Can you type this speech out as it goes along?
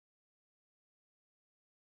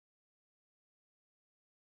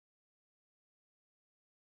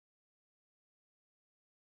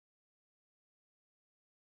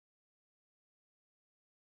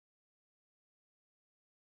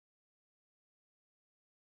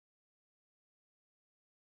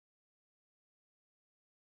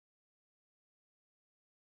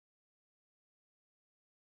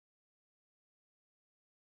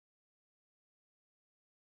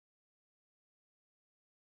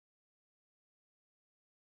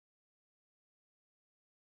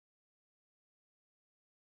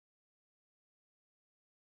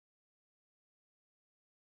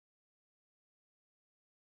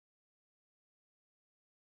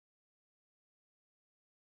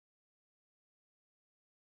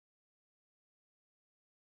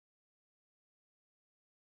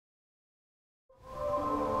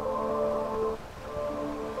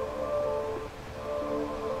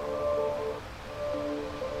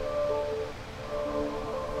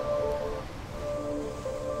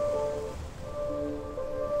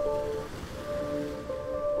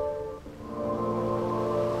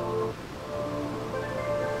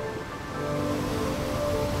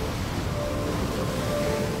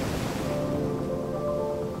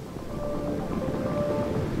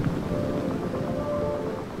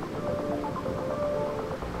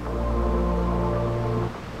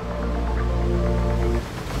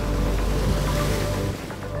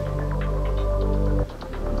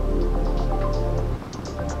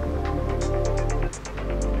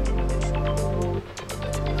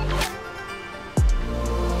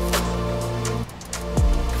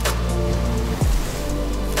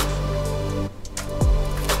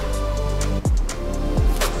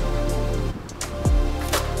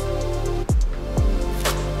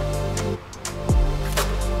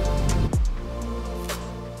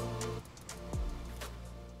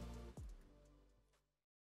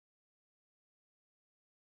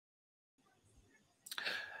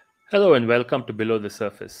Hello and welcome to Below the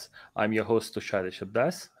Surface. I'm your host Tushar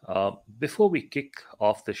Richabadas. Before we kick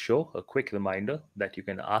off the show, a quick reminder that you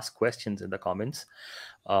can ask questions in the comments,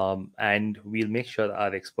 and we'll make sure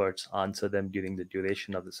our experts answer them during the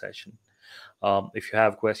duration of the session. If you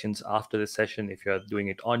have questions after the session, if you're doing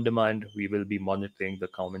it on demand, we will be monitoring the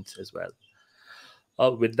comments as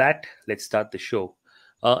well. With that, let's start the show.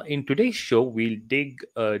 In today's show, we'll dig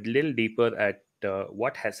a little deeper at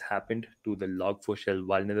what has happened to the Log4Shell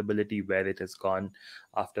vulnerability, where it has gone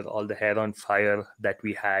after all the hair on fire that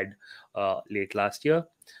we had late last year,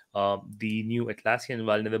 the new Atlassian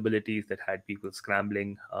vulnerabilities that had people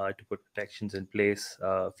scrambling to put protections in place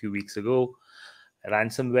a few weeks ago,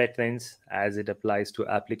 ransomware trends as it applies to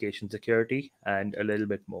application security, and a little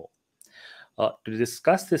bit more. To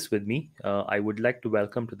discuss this with me, I would like to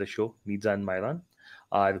welcome to the show Nitzan Miron,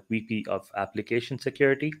 our VP of Application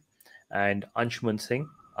Security, and Anshuman Singh,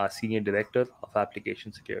 our Senior Director of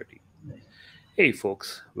Application Security. Hey,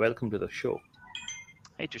 folks, welcome to the show.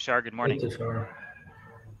 Hey, Tushar, good Hey, morning. Tushar.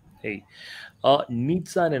 Hey,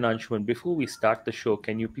 Nitzan and Anshuman, before we start the show,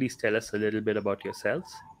 can you please tell us a little bit about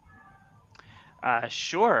yourselves?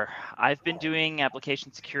 Sure. I've been doing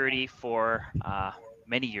application security for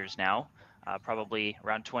many years now, probably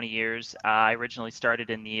around 20 years. I originally started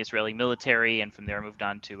in the Israeli military, and from there I moved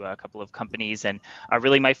on to a couple of companies. And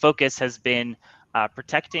really, my focus has been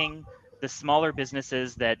protecting the smaller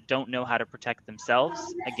businesses that don't know how to protect themselves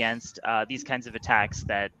against these kinds of attacks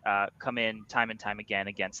that come in time and time again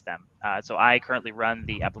against them. So I currently run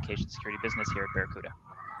the application security business here at Barracuda.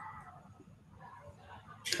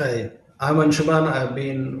 Hi, I'm Anshuman. I've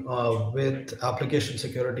been with application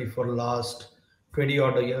security for the last 20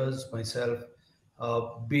 odd years myself.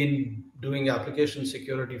 Been doing application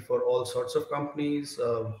security for all sorts of companies,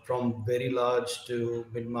 from very large to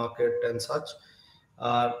mid market and such,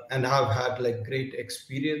 and have had like great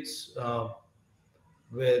experience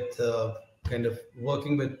with kind of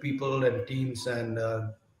working with people and teams and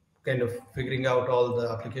kind of figuring out all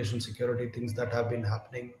the application security things that have been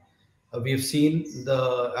happening. We've seen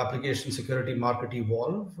the application security market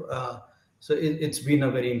evolve. So it's been a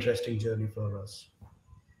very interesting journey for us.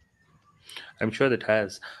 I'm sure it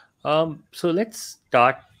has. So let's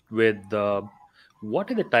start with what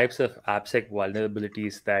are the types of AppSec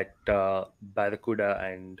vulnerabilities that Barracuda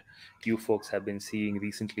and you folks have been seeing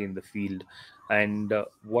recently in the field, and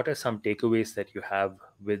what are some takeaways that you have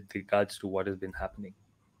with regards to what has been happening?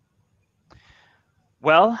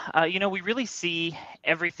 Well, we really see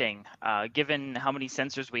everything. Given how many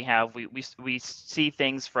sensors we have, we see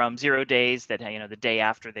things from 0 days that, the day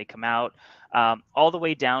after they come out, all the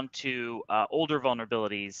way down to older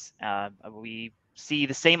vulnerabilities. We see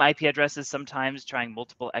the same IP addresses sometimes trying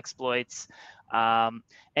multiple exploits, and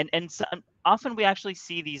often we actually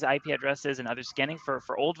see these IP addresses and other scanning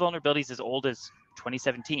for old vulnerabilities as old as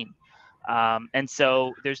 2017. And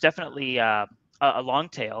so there's definitely a long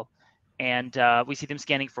tail. And we see them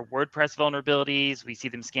scanning for WordPress vulnerabilities. We see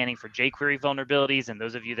them scanning for jQuery vulnerabilities. And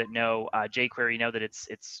those of you that know jQuery know that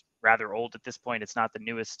it's rather old at this point. It's not the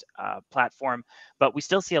newest platform, but we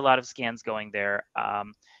still see a lot of scans going there,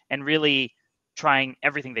 and really trying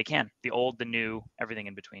everything they can, the old, the new, everything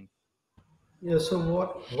in between. Yeah. So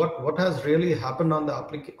what has really happened on the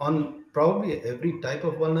on probably every type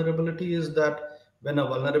of vulnerability is that when a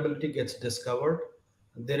vulnerability gets discovered,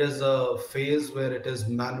 there is a phase where it is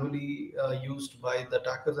manually used by the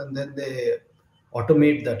attackers, and then they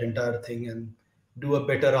automate that entire thing and do a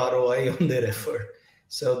better ROI on their effort.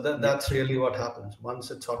 So Yep. that's really what happens.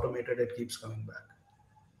 Once it's automated, it keeps coming back.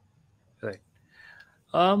 Right.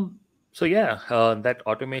 So yeah, that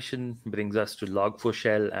automation brings us to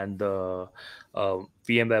Log4Shell and the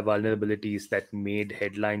VMware vulnerabilities that made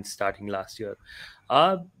headlines starting last year.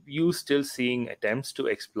 Are you still seeing attempts to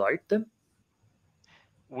exploit them?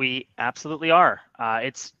 We absolutely are.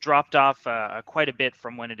 It's dropped off quite a bit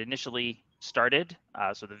from when it initially started.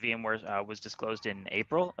 So the VMware was disclosed in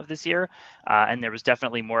April of this year, and there was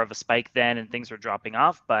definitely more of a spike then, and things were dropping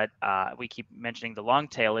off. But we keep mentioning the long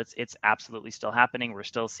tail. It's absolutely still happening. We're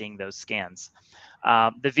still seeing those scans.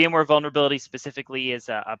 The VMware vulnerability specifically is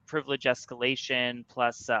a privilege escalation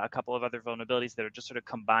plus a couple of other vulnerabilities that are just sort of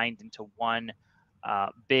combined into one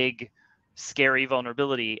big scary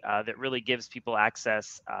vulnerability that really gives people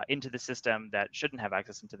access into the system that shouldn't have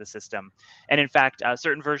access into the system. And in fact,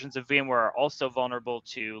 certain versions of VMware are also vulnerable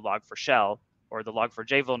to Log4Shell or the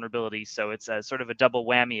Log4j vulnerability. So it's a sort of a double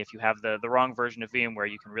whammy. If you have the wrong version of VMware,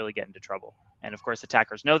 you can really get into trouble. And of course,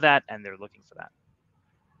 attackers know that, and they're looking for that.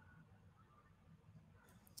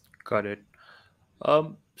 Got it.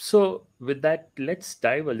 So With that, let's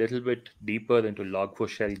dive a little bit deeper into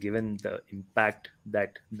Log4Shell, given the impact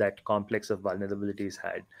that that complex of vulnerabilities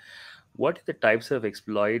had. What are the types of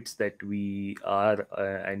exploits that we are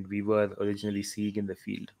and we were originally seeing in the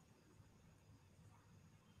field?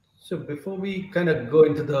 So before we kind of go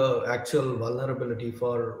into the actual vulnerability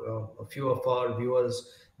for a few of our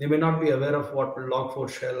viewers, they may not be aware of what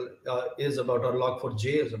Log4Shell is about or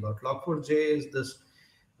Log4j is about. Log4j is this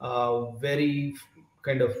very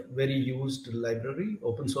kind of very used library,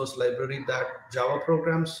 open source library that Java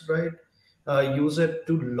programs use it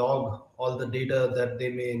to log all the data that they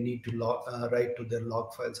may need to write to their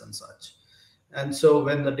log files and such. And so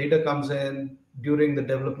when the data comes in during the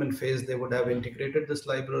development phase, they would have integrated this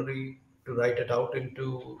library to write it out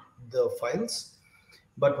into the files.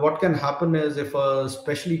 But what can happen is if a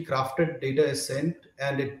specially crafted data is sent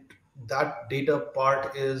and that data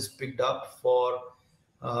part is picked up for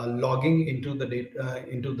logging into the data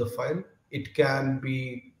into the file, it can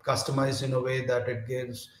be customized in a way that it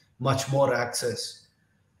gives much more access,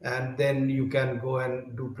 and then you can go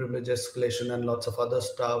and do privilege escalation and lots of other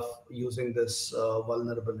stuff using this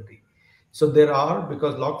vulnerability. So there are,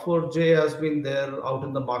 because log4j has been there out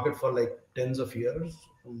in the market for like tens of years,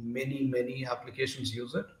 many applications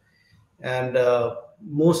use it, and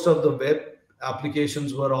most of the web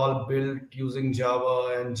applications were all built using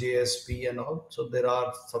Java and JSP and all, so there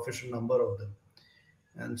are sufficient number of them.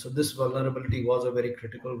 And so this vulnerability was a very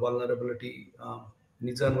critical vulnerability.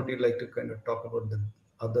 Nizan, would you like to kind of talk about the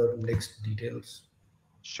other next details?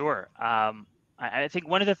 Sure. I think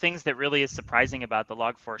one of the things that really is surprising about the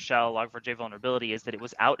Log4Shell, Log4j vulnerability is that it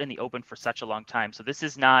was out in the open for such a long time. So this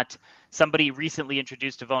is not somebody recently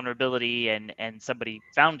introduced a vulnerability and somebody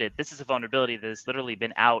found it. This is a vulnerability that has literally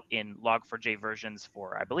been out in Log4j versions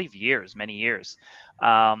for, I believe, years, many years.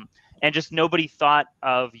 And just nobody thought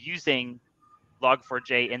of using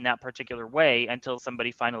Log4j in that particular way until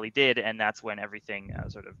somebody finally did, and that's when everything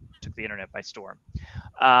sort of took the internet by storm.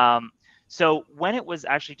 So when it was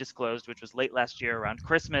actually disclosed, which was late last year around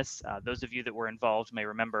Christmas, those of you that were involved may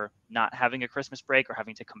remember not having a Christmas break or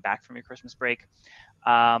having to come back from your Christmas break.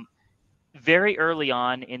 Very early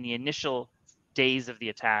on in the initial days of the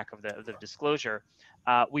attack, of the disclosure,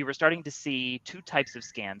 we were starting to see two types of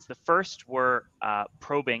scans. The first were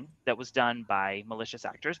probing that was done by malicious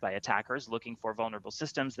actors, by attackers looking for vulnerable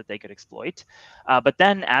systems that they could exploit. But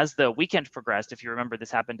then as the weekend progressed, if you remember, this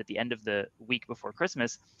happened at the end of the week before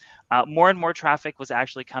Christmas, more and more traffic was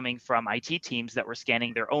actually coming from IT teams that were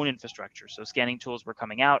scanning their own infrastructure. So scanning tools were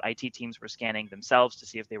coming out, IT teams were scanning themselves to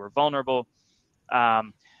see if they were vulnerable.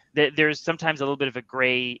 There's sometimes a little bit of a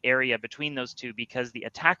gray area between those two because the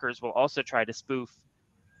attackers will also try to spoof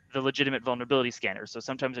the legitimate vulnerability scanner. So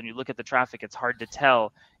sometimes when you look at the traffic, it's hard to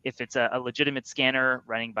tell if it's a legitimate scanner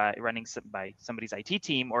running by somebody's IT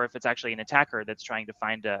team, or if it's actually an attacker that's trying to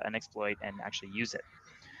find an exploit and actually use it.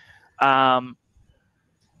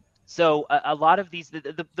 So a lot of these,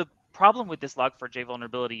 the problem with this Log4j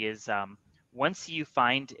vulnerability is once you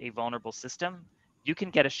find a vulnerable system, you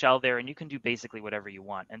can get a shell there and you can do basically whatever you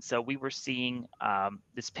want. And so we were seeing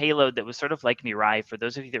this payload that was sort of like Mirai. For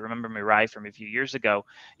those of you that remember Mirai from a few years ago,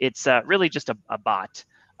 it's really just a bot.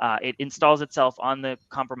 It installs itself on the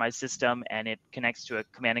compromised system and it connects to a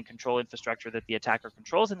command and control infrastructure that the attacker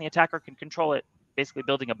controls, and the attacker can control it, basically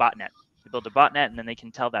building a botnet. They build a botnet and then they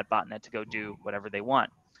can tell that botnet to go do whatever they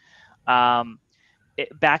want.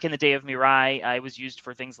 Back in the day of Mirai, it was used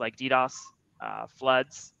for things like DDoS,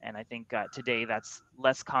 floods, and I think today that's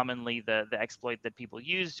less commonly the exploit that people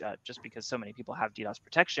use, just because so many people have DDoS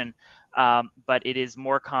protection. But it is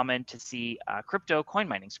more common to see crypto coin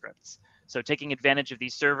mining scripts. So taking advantage of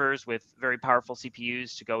these servers with very powerful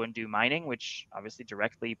CPUs to go and do mining, which obviously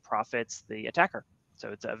directly profits the attacker.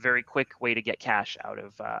 So it's a very quick way to get cash out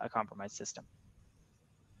of a compromised system.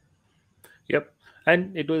 Yep.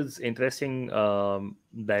 And it was interesting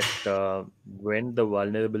that when the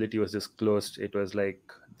vulnerability was disclosed, it was like,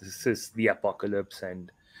 this is the apocalypse.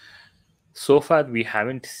 And so far, we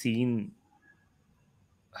haven't seen,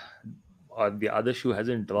 or the other shoe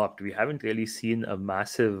hasn't dropped. We haven't really seen a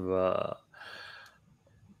massive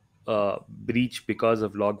breach because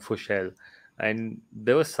of Log4Shell. And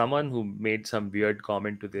there was someone who made some weird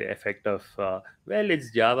comment to the effect of, well,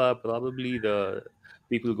 it's Java. Probably the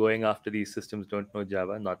people going after these systems don't know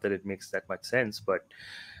Java. Not that it makes that much sense, but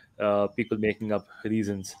people making up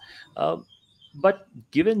reasons. But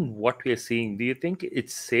given what we are seeing, do you think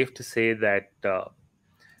it's safe to say that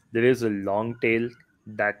there is a long tail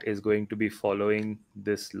that is going to be following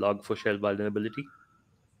this Log4Shell vulnerability?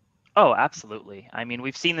 Oh, absolutely. I mean,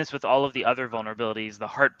 we've seen this with all of the other vulnerabilities, the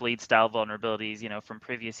Heartbleed style vulnerabilities, from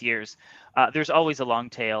previous years. There's always a long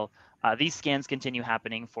tail. These scans continue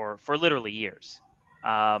happening for literally years.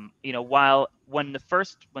 While when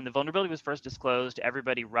the vulnerability was first disclosed,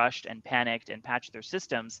 everybody rushed and panicked and patched their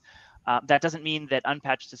systems. That doesn't mean that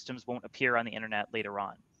unpatched systems won't appear on the internet later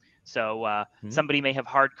on. So somebody may have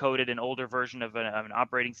hard coded an older version of an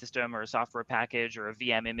operating system or a software package or a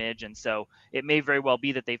VM image. And so it may very well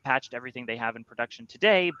be that they've patched everything they have in production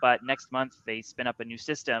today, but next month they spin up a new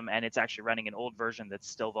system and it's actually running an old version that's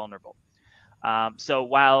still vulnerable. So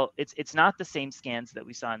while it's not the same scans that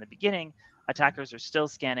we saw in the beginning, attackers are still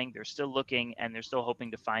scanning, they're still looking, and they're still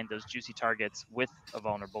hoping to find those juicy targets with a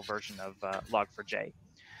vulnerable version of Log4j.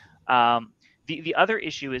 The other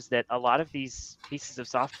issue is that a lot of these pieces of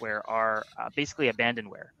software are basically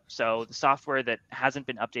abandonware. So the software that hasn't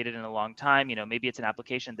been updated in a long time, maybe it's an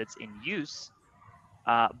application that's in use,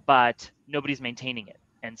 but nobody's maintaining it.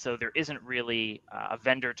 And so there isn't really a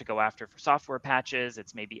vendor to go after for software patches.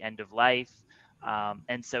 It's maybe end of life.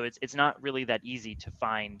 And so it's not really that easy to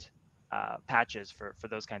find patches for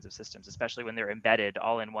those kinds of systems, especially when they're embedded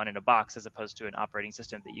all in one in a box, as opposed to an operating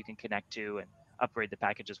system that you can connect to and upgrade the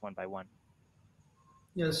packages one by one.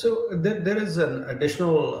 Yeah, so there is an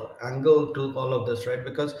additional angle to all of this, right?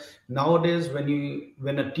 Because nowadays,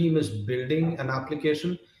 when a team is building an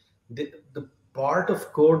application, the part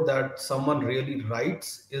of code that someone really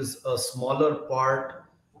writes is a smaller part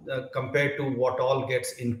compared to what all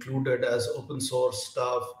gets included as open source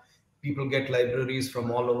stuff. People get libraries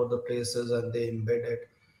from all over the places and they embed it,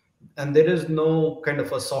 and there is no kind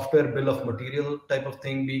of a software bill of material type of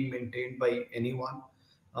thing being maintained by anyone.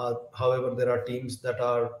 However, there are teams that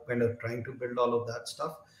are kind of trying to build all of that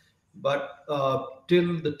stuff. But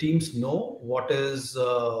till the teams know what is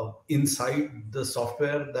inside the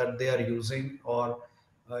software that they are using, or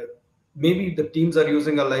uh, maybe the teams are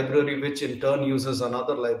using a library which in turn uses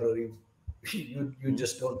another library, you Mhm.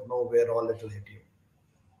 just don't know where all it will hit you.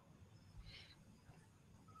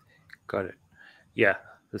 Got it. Yeah,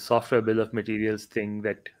 the software bill of materials thing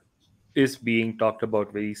that is being talked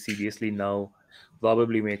about very seriously now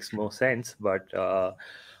probably makes more sense, but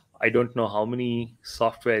I don't know how many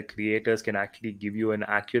software creators can actually give you an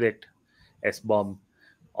accurate SBOM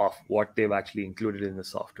of what they've actually included in the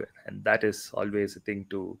software, and that is always a thing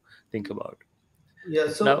to think about. Yeah,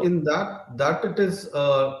 so Now, in that it is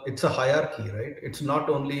it's a hierarchy, right? It's not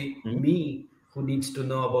only mhm, me who needs to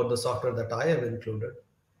know about the software that I have included.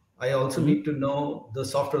 I also mhm, need to know the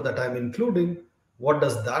software that I'm including. What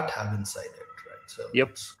does that have inside it, right? So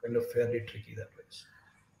yep, it's kind of fairly tricky that way.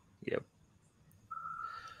 yep.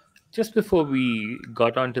 Just before we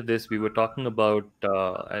got onto this, we were talking about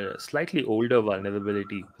a slightly older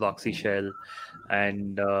vulnerability, proxy shell,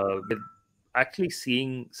 and we're actually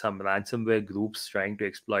seeing some ransomware groups trying to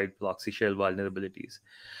exploit proxy shell vulnerabilities.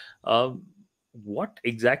 Um, what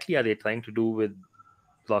exactly are they trying to do with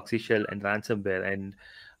proxy shell and ransomware? And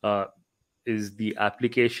uh, is the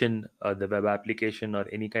application, the web application, or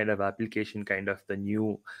any kind of application, kind of the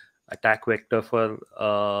new attack vector for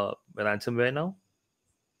ransomware now?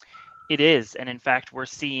 It is, and in fact, we're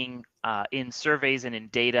seeing in surveys and in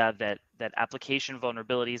data that application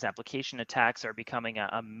vulnerabilities, application attacks are becoming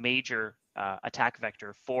a major attack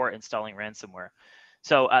vector for installing ransomware.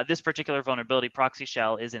 So this particular vulnerability, proxy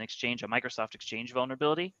shell, is an Exchange, a Microsoft Exchange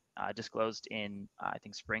vulnerability disclosed in I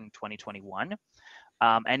think spring 2021,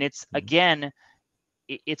 and it's Mhm. again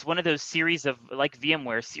it's one of those series of, like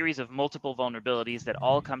VMware, series of multiple vulnerabilities that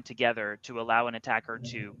all come together to allow an attacker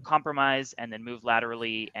to compromise and then move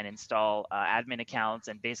laterally and install admin accounts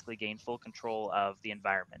and basically gain full control of the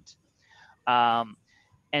environment. Um,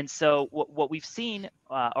 and so what we've seen,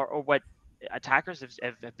 or what attackers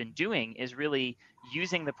have been doing, is really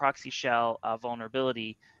using the proxy shell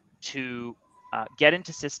vulnerability to get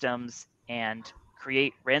into systems and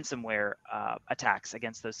create ransomware attacks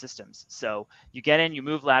against those systems. So you get in, you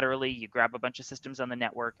move laterally, you grab a bunch of systems on the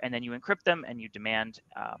network, and then you encrypt them and you demand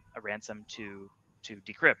a ransom to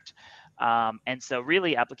decrypt. And so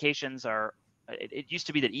really applications are, it used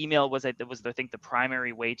to be that email was I think the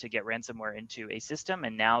primary way to get ransomware into a system,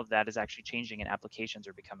 and now that is actually changing, and applications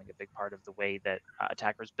are becoming a big part of the way that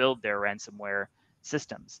attackers build their ransomware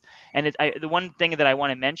systems. And the one thing that I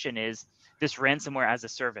want to mention is this ransomware as a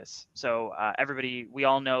service. So everybody, we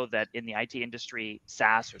all know that in the IT industry,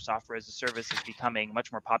 SaaS, or software as a service, is becoming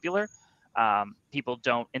much more popular. People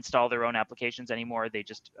don't install their own applications anymore; they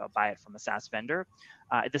just buy it from a SaaS vendor.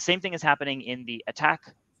 The same thing is happening in the attack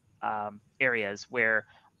areas, where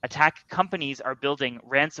attack companies are building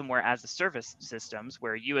ransomware as a service systems,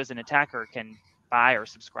 where you as an attacker can buy or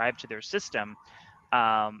subscribe to their system,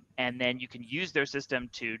 and then you can use their system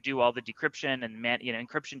to do all the decryption and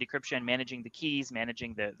encryption, decryption, managing the keys,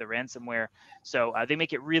 managing the ransomware. So they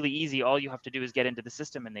make it really easy. All you have to do is get into the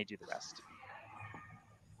system, and they do the rest.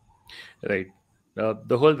 Right.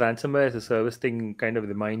 The whole ransomware as a service thing kind of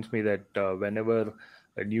reminds me that whenever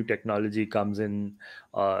a new technology comes in,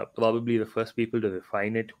 probably the first people to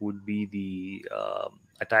refine it would be the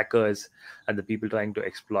attackers and the people trying to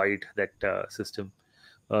exploit that system.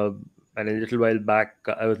 And a little while back,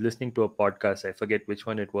 I was listening to a podcast. I forget which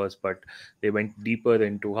one it was, but they went deeper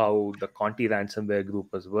into how the Conti ransomware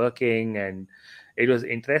group was working, and it was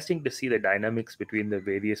interesting to see the dynamics between the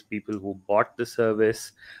various people who bought the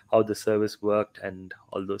service, how the service worked, and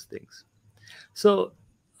all those things. So,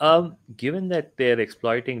 given that they're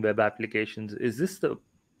exploiting web applications, is this the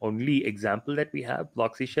only example that we have,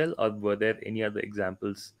 Proxy Shell, or were there any other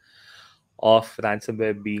examples of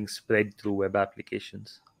ransomware being spread through web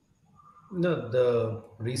applications? No, the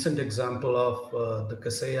recent example of the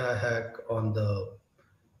Kaseya hack on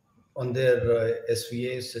their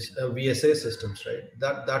VSA systems, right?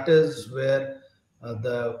 That is where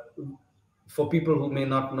the for people who may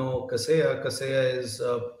not know Kaseya is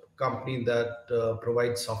a company that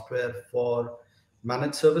provides software for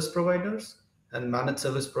managed service providers, and managed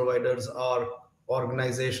service providers are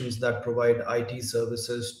organizations that provide IT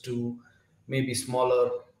services to maybe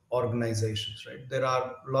smaller organizations, right? There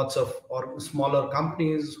are lots of smaller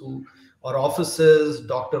companies who or offices,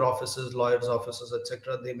 doctor offices, lawyers offices,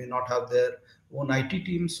 etc. They may not have their own IT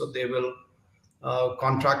teams, so they will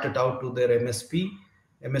contract it out to their MSP.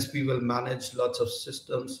 MSP will manage lots of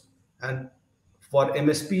systems, and for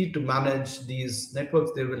MSP to manage these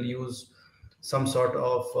networks, they will use some sort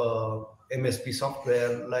of MSP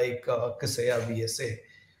software like Kaseya VSA.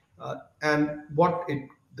 And what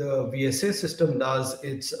the VSA system does,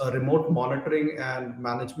 it's a remote monitoring and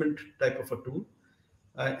management type of a tool.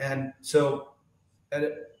 And so uh,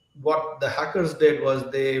 what the hackers did was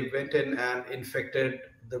they went in and infected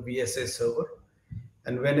the VSA server.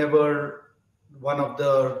 And whenever one of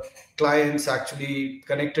the clients actually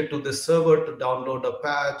connected to this server to download a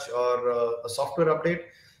patch or a software update,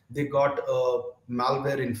 they got a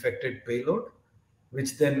malware infected payload,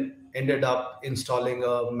 which then ended up installing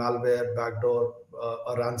a malware backdoor,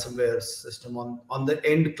 a ransomware system on the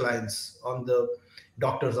end clients, on the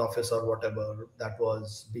doctor's office or whatever that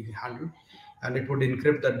was being handled. And it would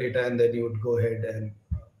encrypt that data, and then you would go ahead and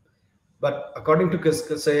but according to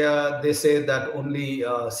Kaseya, they say that only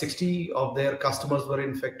 60 of their customers were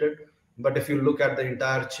infected. But if you look at the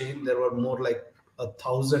entire chain, there were more like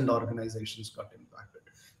 1,000 organizations got impacted.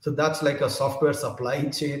 So that's like a software supply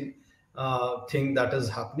chain thing that is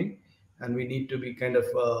happening. And we need to be kind of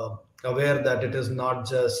aware that it is not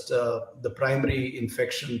just the primary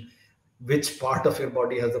infection, which part of your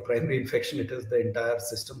body has the primary infection. It is the entire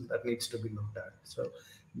system that needs to be looked at. So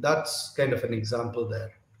that's kind of an example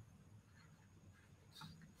there.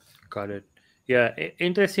 Got it. Yeah,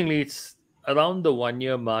 interestingly, it's around the 1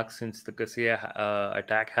 year mark since the Kaseya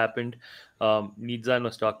attack happened. Nitzan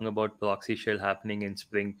was talking about proxy shell happening in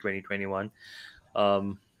spring 2021.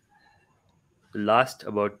 Um, the last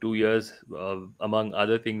about 2 years, among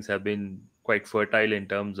other things, have been quite fertile in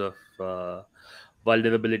terms of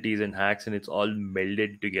vulnerabilities and hacks, and it's all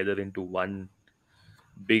melded together into one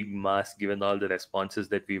big mass given all the responses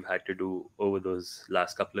that we've had to do over those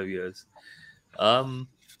last couple of years. Um,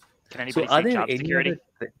 Can so, anybody are say there job any other? security?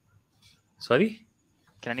 Sorry?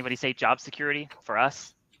 Can anybody say job security for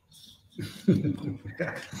us?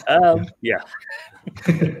 Yeah.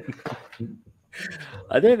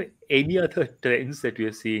 Are there any other trends that we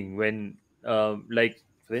are seeing when, like,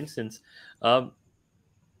 for instance, um,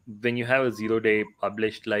 when you have a 0 day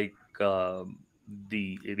published like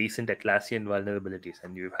the recent Atlassian vulnerabilities,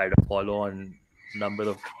 and you've had a follow-on number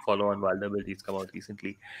of follow-on vulnerabilities come out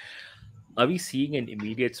recently, are we seeing an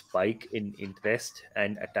immediate spike in interest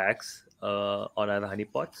and attacks on our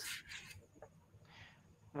honeypots?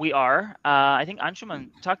 We are. I think Anshuman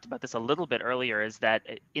talked about this a little bit earlier, is that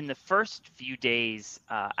in the first few days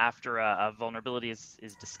after a vulnerability is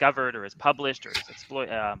discovered or is published or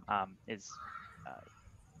is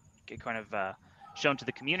kind of shown to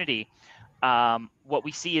the community, what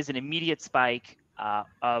we see is an immediate spike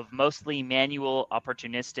of mostly manual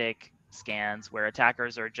opportunistic scans where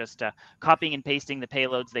attackers are just copying and pasting the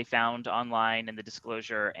payloads they found online in the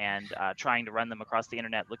disclosure and trying to run them across the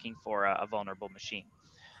internet looking for a vulnerable machine.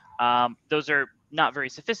 Those are not very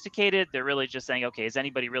sophisticated. They're really just saying, okay, is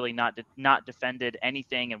anybody really not defended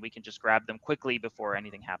anything, and we can just grab them quickly before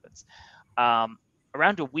anything happens.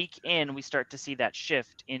 Around a week in, we start to see that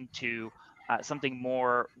shift into something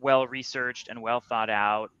more well researched and well thought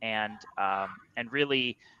out, and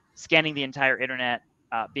really scanning the entire internet,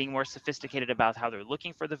 being more sophisticated about how they're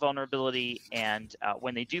looking for the vulnerability, and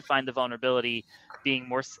when they do find the vulnerability, being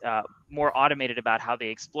more automated about how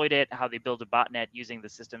they exploit it, how they build a botnet using the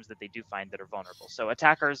systems that they do find that are vulnerable. So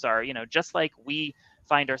attackers are, just like we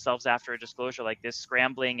find ourselves after a disclosure like this,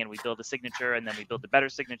 scrambling, and we build a signature, and then we build a better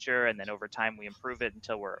signature, and then over time we improve it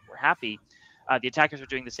until we're happy. The attackers are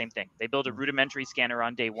doing the same thing. They build a rudimentary scanner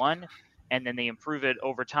on day one, and then they improve it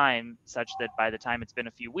over time such that by the time it's been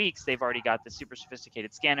a few weeks, they've already got this super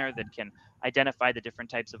sophisticated scanner that can identify the different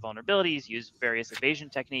types of vulnerabilities, use various evasion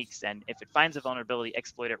techniques, and if it finds a vulnerability,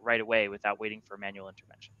 exploit it right away without waiting for manual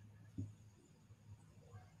intervention.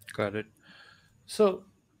 Got it. So,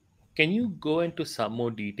 can you go into some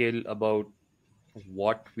more detail about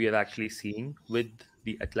what we are actually seeing with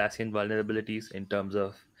the Atlassian vulnerabilities in terms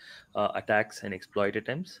of attacks and exploit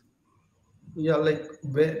attempts? Yeah, like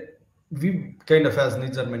where we kind of, as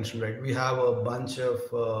Nitzan mentioned, right? We have a bunch of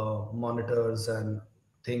monitors and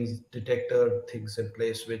things, detector things in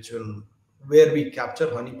place, which will where we capture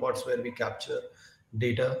honeypots, where we capture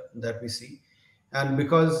data that we see, and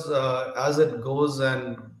because as it goes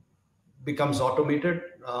and becomes automated,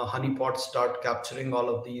 honeypots start capturing all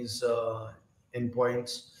of these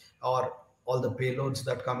endpoints or all the payloads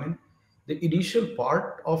that come in. The initial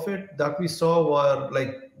part of it that we saw were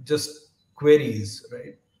like just queries,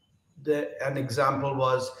 right? An example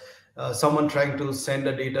was someone trying to send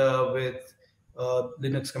a data with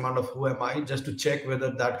Linux command of who am I, just to check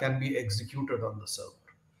whether that can be executed on the server.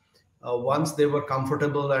 Once they were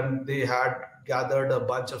comfortable and they had gathered a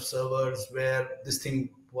bunch of servers where this thing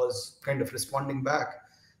was kind of responding back,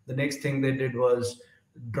 the next thing they did was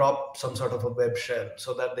drop some sort of a web shell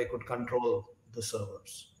so that they could control the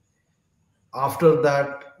servers. After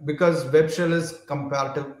that, because web shell is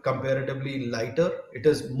comparatively lighter, it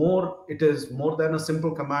is more than a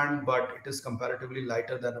simple command, but it is comparatively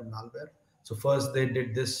lighter than a malware. So first they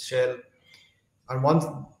did this shell, and once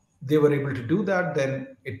they were able to do that,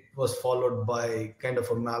 then it was followed by kind of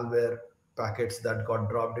a malware packets that got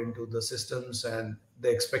dropped into the systems, and the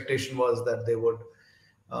expectation was that they would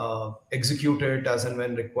execute it as and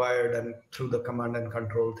when required and through the command and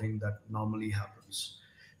control thing that normally happens.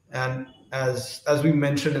 And as we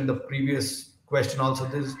mentioned in the previous question also,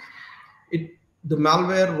 this it the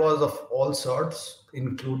malware was of all sorts,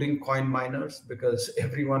 including coin miners, because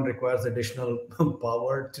everyone requires additional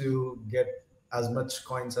power to get as much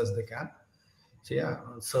coins as they can. So yeah,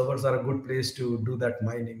 servers are a good place to do that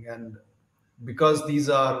mining, and because these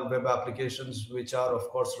are web applications which are of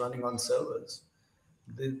course running on servers,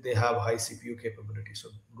 they have high CPU capability, so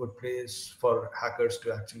good place for hackers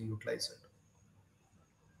to actually utilize it.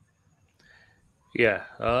 Yeah,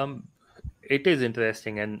 it is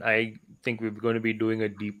interesting, and I think we're going to be doing a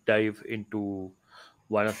deep dive into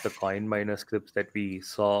one of the coin miner scripts that we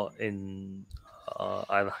saw in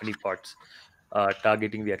our honeypots,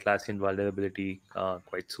 targeting the Atlassian vulnerability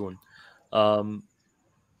quite soon. Um,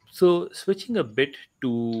 so, switching a bit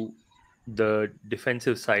to the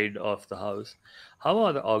defensive side of the house, how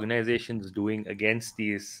are the organizations doing against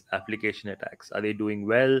these application attacks? Are they doing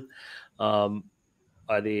well? Um,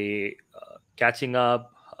 are they catching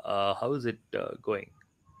up? How is it going?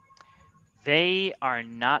 They are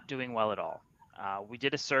not doing well at all. We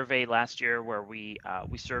did a survey last year where we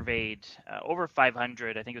surveyed over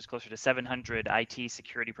 500, I think it was closer to 700 IT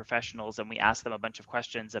security professionals, and we asked them a bunch of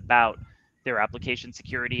questions about their application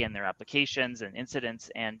security and their applications and incidents.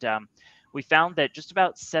 And we found that just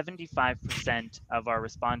about 75% of our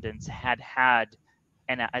respondents had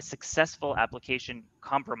a successful application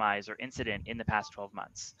compromise or incident in the past 12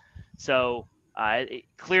 months. So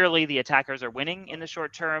clearly, the attackers are winning in the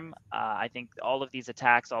short term. I think all of these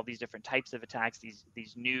attacks, all these different types of attacks,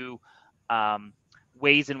 these new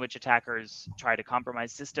ways in which attackers try to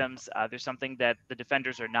compromise systems, there's something that the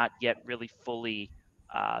defenders are not yet really fully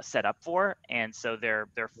set up for, and so they're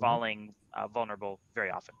falling vulnerable very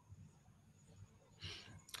often.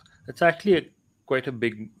 It's actually quite a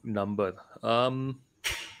big number.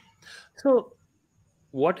 So,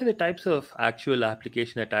 what are the types of actual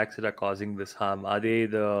application attacks that are causing this harm? Are they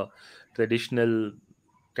the traditional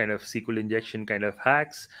kind of SQL injection kind of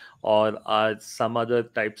hacks, or are some other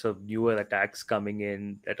types of newer attacks coming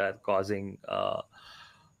in that are causing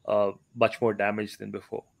much more damage than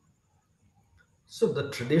before? So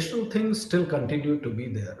the traditional things still continue to be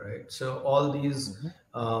there, right? So all these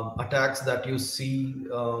Mhm. attacks that you see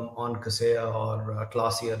on Kaseya or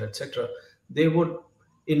Atlassian, etc., they would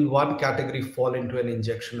in one category fall into an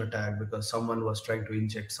injection attack because someone was trying to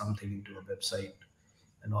inject something into a website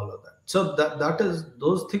and all of that. So that is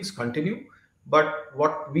those things continue, But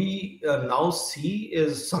what we now see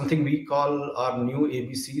is something we call our new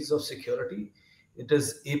ABCs of security. It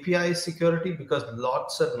is API security, because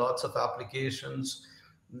lots and lots of applications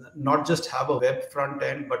not just have a web front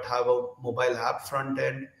end, but have a mobile app front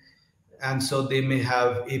end. And so they may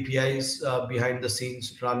have APIs behind the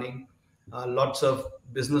scenes running. Lots of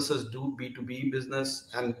businesses do B2B business,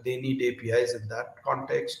 and they need APIs in that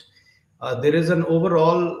context. There is an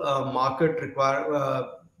overall market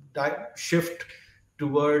shift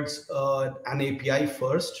towards an API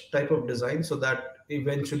first type of design, so that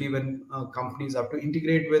eventually when companies have to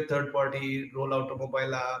integrate with third party, roll out a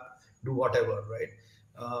mobile app, do whatever, right?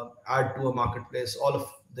 Add to a marketplace, all of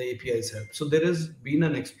the APIs help. So there has been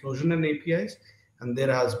an explosion in APIs, and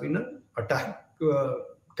there has been an attack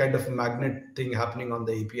kind of magnet thing happening on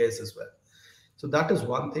the APIs as well. So that is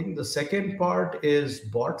one thing. The second part is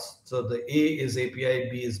bots. So the A is API,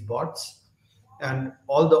 B is bots, and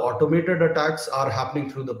all the automated attacks are happening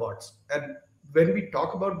through the bots. And when we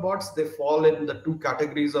talk about bots, they fall in the two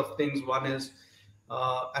categories of things. One is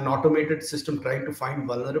an automated system trying to find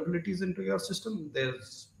vulnerabilities into your system.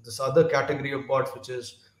 There's this other category of bots, which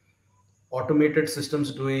is automated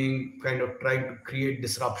systems doing kind of trying to create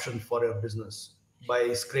disruption for your business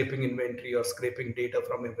by scraping inventory or scraping data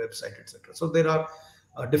from your website, etc. So there are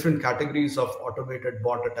different categories of automated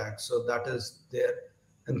bot attacks. So that is there.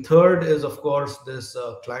 And third is, of course, this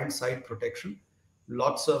client side protection.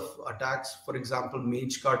 Lots of attacks, for example,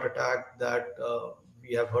 mage cart attack that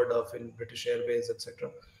we have heard of in British Airways,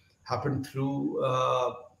 etc., happened through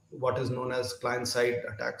what is known as client side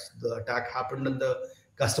attacks. The attack happened in the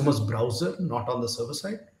customer's browser, not on the server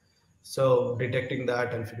side. So detecting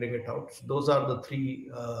that and figuring it out. So those are the three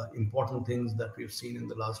important things that we've seen in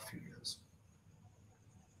the last few years.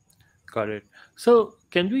 Got it. So,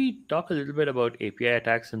 can we talk a little bit about API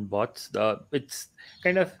attacks and bots? It's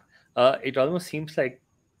kind of, it almost seems like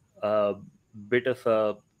a bit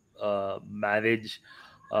of a marriage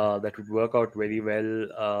that would work out very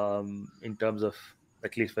well in terms of,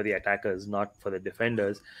 at least for the attackers, not for the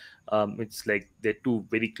defenders. It's like they're two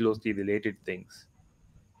very closely related things.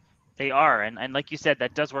 They are, and like you said,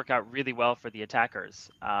 that does work out really well for the attackers.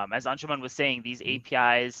 As Anshuman was saying, these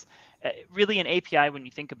APIs, really an API, when you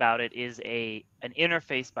think about it, is an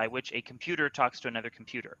interface by which a computer talks to another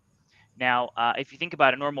computer. Now, if you think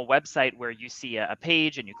about a normal website where you see a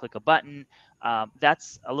page and you click a button,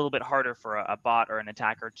 that's a little bit harder for a bot or an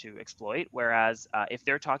attacker to exploit. Whereas if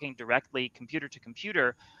they're talking directly computer to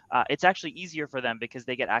computer, it's actually easier for them because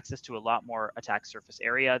they get access to a lot more attack surface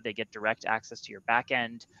area. They get direct access to your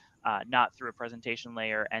backend, not through a presentation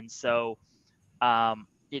layer. And so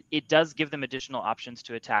it does give them additional options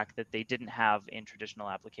to attack that they didn't have in traditional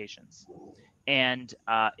applications. And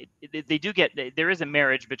they do get, there is a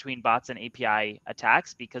marriage between bots and API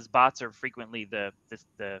attacks, because bots are frequently the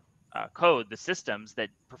code, the systems that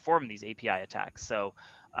perform these API attacks. So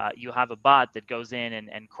you have a bot that goes in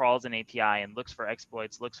and crawls an API and looks for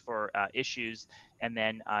exploits, looks for issues, and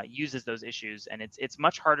then uses those issues. And it's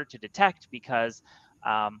much harder to detect because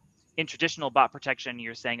in traditional bot protection,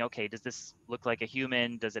 you're saying, okay, does this look like a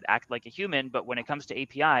human? Does it act like a human? But when it comes to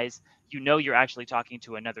APIs, you know you're actually talking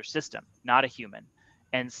to another system, not a human.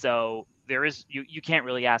 And so there is, you can't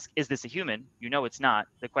really ask, is this a human? You know it's not.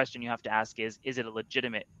 The question you have to ask is it a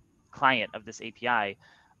legitimate client of this API?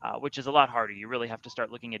 Which is a lot harder. You really have to start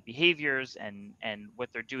looking at behaviors and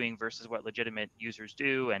what they're doing versus what legitimate users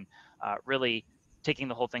do, and really taking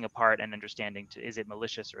the whole thing apart and understanding is it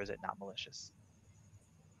malicious or is it not malicious?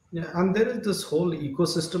 Yeah, and there is this whole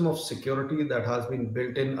ecosystem of security that has been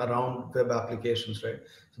built in around web applications, right?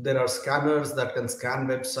 So there are scanners that can scan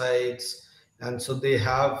websites, and so they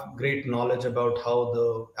have great knowledge about how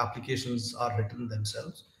the applications are written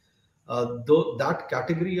themselves. Though that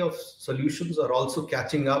category of solutions are also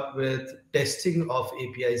catching up with testing of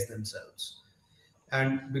APIs themselves.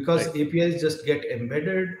 And because Right. APIs just get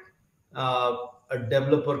embedded, a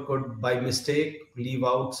developer could by mistake leave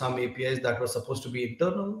out some APIs that were supposed to be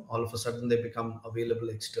internal. All of a sudden they become available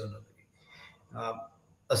externally. uh,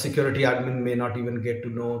 a security admin may not even get to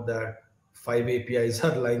know that 5 APIs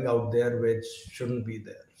are lying out there which shouldn't be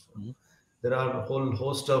there. So Mhm. there are a whole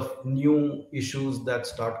host of new issues that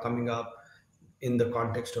start coming up in the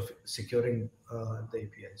context of securing the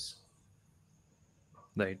APIs.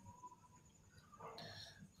 Right.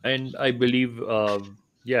 And I believe,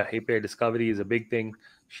 yeah, API discovery is a big thing.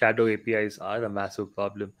 Shadow APIs are a massive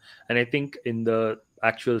problem. And I think in the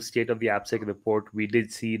actual state of the AppSec report, we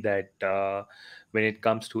did see that when it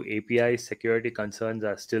comes to API, security concerns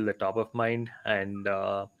are still the top of mind. And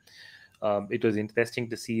it was interesting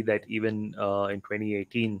to see that even in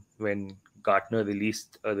 2018, when Gartner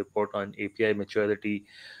released a report on API maturity,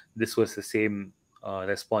 this was the same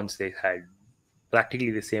response they had,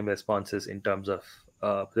 practically the same responses in terms of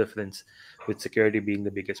preference, with security being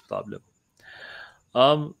the biggest problem.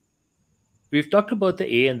 Um, we've talked about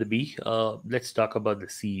the A and the B. Let's talk about the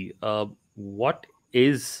C. What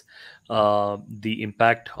is the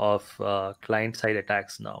impact of client-side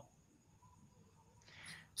attacks now?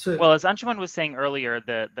 So Well, as Anshuman was saying earlier,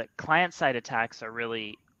 the client-side attacks are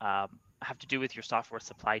really have to do with your software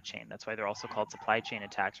supply chain. That's why they're also called supply chain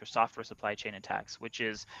attacks or software supply chain attacks, which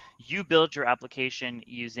is you build your application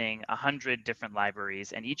using 100 different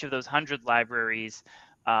libraries, and each of those 100 libraries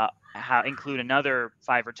include another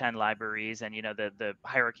 5 or 10 libraries, and the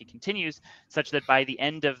hierarchy continues such that by the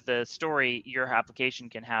end of the story, your application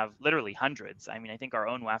can have literally hundreds. I mean, I think our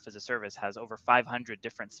own WAF as a service has over 500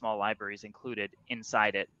 different small libraries included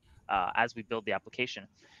inside it as we build the application.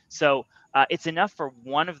 So it's enough for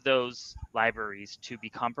one of those libraries to be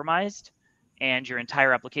compromised, and your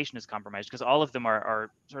entire application is compromised because all of them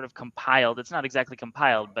are sort of compiled. It's not exactly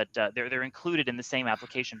compiled, but they're included in the same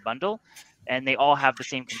application bundle, and they all have the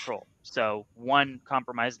same control. So one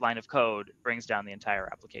compromised line of code brings down the entire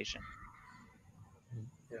application.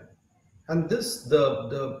 yeah, and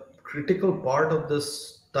the critical part of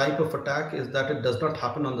this type of attack is that it does not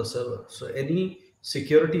happen on the server. So any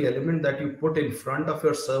security element that you put in front of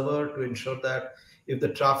your server to ensure that if the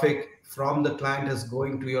traffic from the client is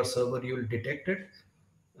going to your server, you will detect it.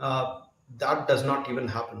 uh, that does not even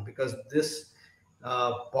happen because this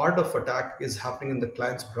part of attack is happening in the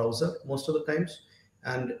client's browser most of the times.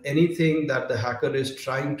 And anything that the hacker is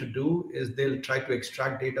trying to do is they'll try to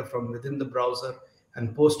extract data from within the browser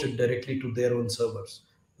and post it directly to their own servers.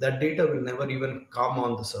 That data will never even come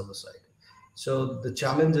on the server side. So the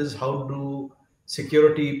challenge is, how do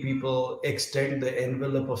security people extend the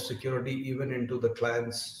envelope of security even into the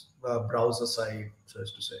client's browser side, so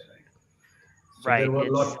as to say, right? So there Right. were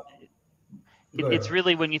a lot. Go It's ahead.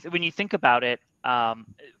 really when you think about it,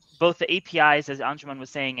 both the APIs, as Anshuman was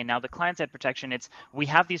saying, and now the client-side protection. We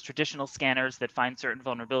have these traditional scanners that find certain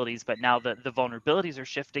vulnerabilities, but now the vulnerabilities are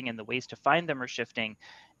shifting and the ways to find them are shifting,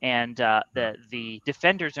 and the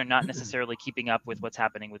defenders are not necessarily keeping up with what's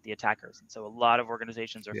happening with the attackers, and so a lot of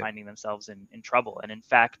organizations are Yeah. finding themselves in trouble. And in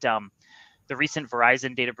fact, the recent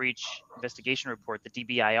Verizon data breach investigation report, the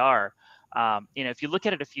DBIR, if you look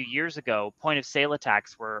at it a few years ago, point of sale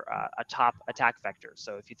attacks were a top attack vector.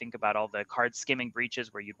 So if you think about all the card skimming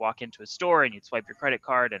breaches where you'd walk into a store and you'd swipe your credit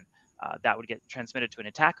card and that would get transmitted to an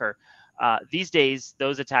attacker. These days,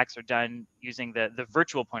 those attacks are done using the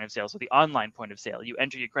virtual point of sale, so the online point of sale. You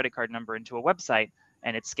enter your credit card number into a website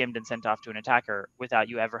and it's skimmed and sent off to an attacker without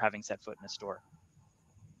you ever having set foot in a store.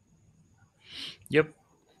 Yep.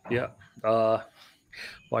 Yeah. Uh,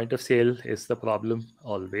 Point of sale is the problem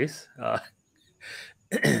always,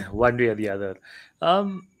 one way or the other.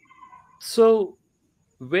 Um, so,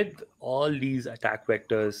 with all these attack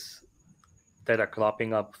vectors that are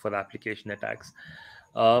cropping up for application attacks,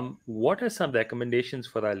 what are some recommendations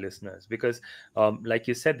for our listeners? Because, like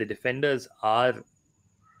you said, the defenders are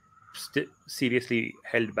seriously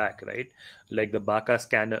held back, right? Like the Baka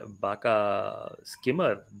skimmer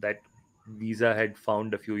that Visa had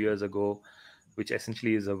found a few years ago, which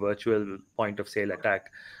essentially is a virtual point of sale attack,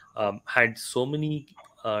 had so many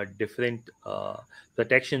different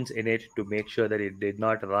protections in it to make sure that it did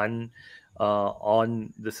not run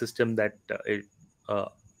on the system that uh,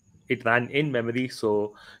 it ran in memory,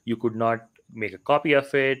 so you could not make a copy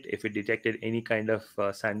of it. If it detected any kind of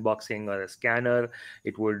sandboxing or a scanner,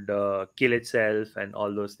 it would kill itself and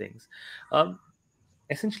all those things. um,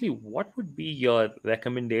 Essentially, what would be your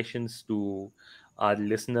recommendations to our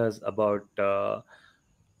listeners about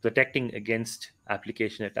protecting against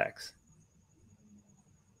application attacks?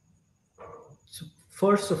 So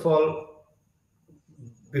first of all,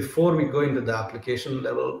 before we go into the application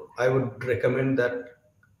level, I would recommend that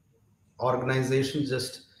organizations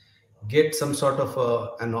just get some sort of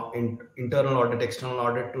an internal audit, external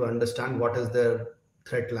audit to understand what is their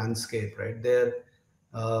threat landscape, right?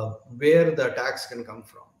 Where the attacks can come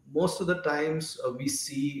from. Most of the times, we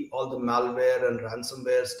see all the malware and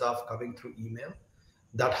ransomware stuff coming through email.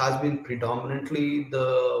 That has been predominantly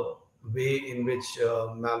the way in which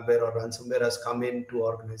malware or ransomware has come into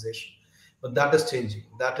organization. But that is changing.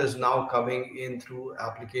 That is now coming in through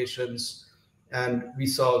applications. And we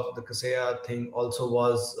saw the Kaseya thing also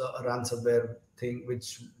was a ransomware thing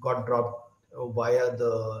which got dropped via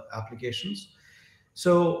the applications.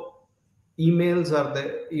 So emails are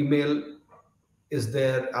the email is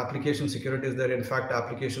there, application security is there. In fact,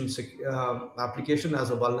 application has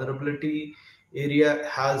a vulnerability area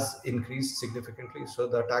has increased significantly. So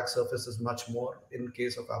the attack surface is much more in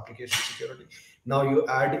case of application security. Now you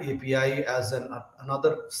add API as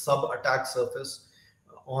another sub attack surface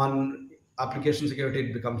on application security,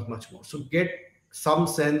 it becomes much more. So get some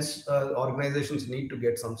sense, organizations need to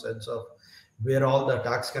get some sense of where all the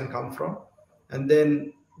attacks can come from, and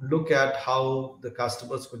then look at how the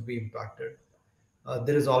customers could be impacted.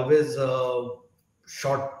 There is always a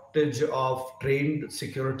shortage of trained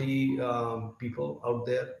security people out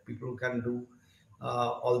there, people who can do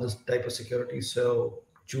all this type of security. So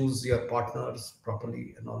choose your partners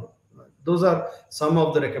properly and all. Those are some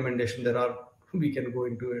of the recommendations. There are, we can go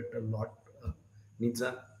into it a lot.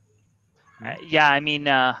 Nitzan. Yeah, I mean,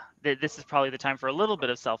 this is probably the time for a little bit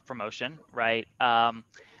of self-promotion, right?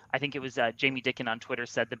 I think it was Jamie Dickin on Twitter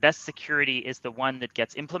said the best security is the one that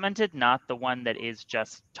gets implemented, not the one that is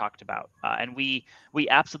just talked about. And we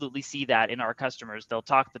absolutely see that in our customers. They'll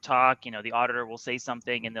talk the talk, you know, the auditor will say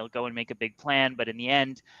something and they'll go and make a big plan, but in the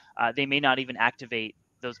end, they may not even activate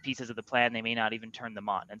those pieces of the plan. They may not even turn them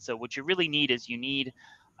on. And so what you really need is you need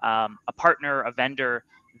a partner, a vendor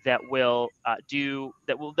that will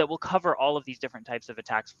cover all of these different types of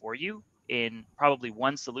attacks for you in probably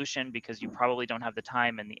one solution, because you probably don't have the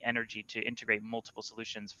time and the energy to integrate multiple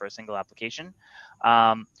solutions for a single application.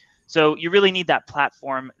 So you really need that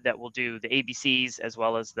platform that will do the ABCs as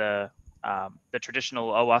well as the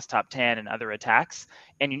traditional OWASP top 10 and other attacks.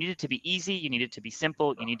 And you need it to be easy. You need it to be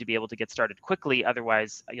simple. You need to be able to get started quickly.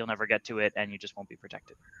 Otherwise, you'll never get to it and you just won't be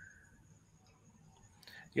protected.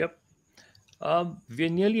 Yep. We're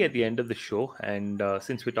nearly at the end of the show, and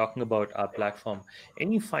since we're talking about our platform,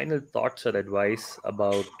 any final thoughts or advice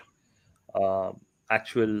about uh,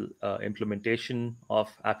 actual implementation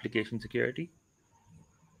of application security?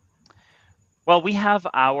 Well, we have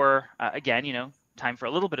our, again, you know, time for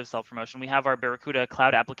a little bit of self-promotion. We have our Barracuda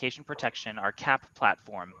Cloud Application Protection, our CAP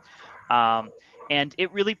platform. And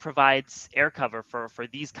it really provides air cover for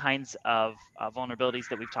these kinds of vulnerabilities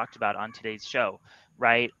that we've talked about on today's show,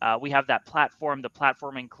 right? We have that platform. The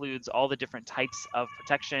platform includes all the different types of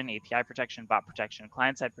protection: API protection, bot protection,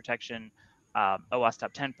 client-side protection, OWASP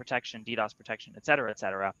top 10 protection, DDoS protection, et cetera, et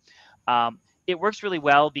cetera. It works really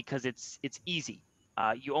well because it's easy.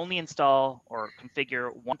 You only install or configure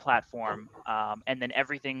one platform, and then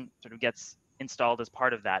everything sort of gets installed as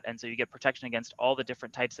part of that. And so you get protection against all the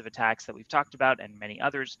different types of attacks that we've talked about and many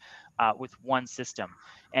others with one system.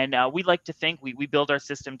 And we like to think we build our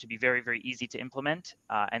system to be very, very easy to implement.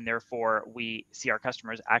 And therefore, we see our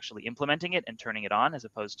customers actually implementing it and turning it on, as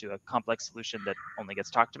opposed to a complex solution that only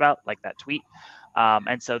gets talked about, like that tweet.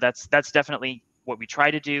 And so that's definitely what we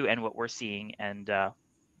try to do and what we're seeing. And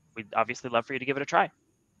we'd obviously love for you to give it a try.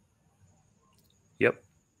 Yep.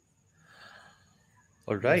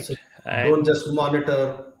 All right. So And don't just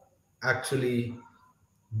monitor, actually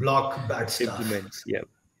block bad stuff. implements. Yep.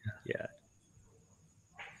 Yeah.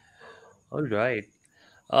 All right.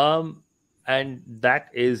 Um, and that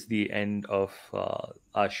is the end of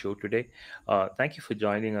our show today. Thank you for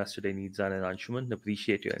joining us today, Nitzan and Anshuman.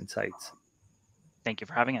 Appreciate your insights. Thank you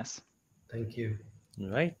for having us. Thank you. All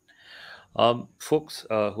right. Folks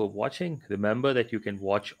who are watching, remember that you can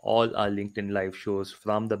watch all our LinkedIn live shows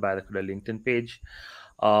from the Barracuda LinkedIn page.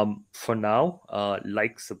 For now,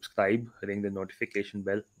 like, subscribe, ring the notification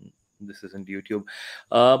bell. This isn't YouTube.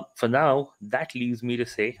 For now, that leaves me to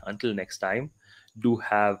say until next time, do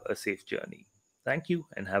have a safe journey. Thank you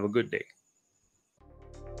and have a good day.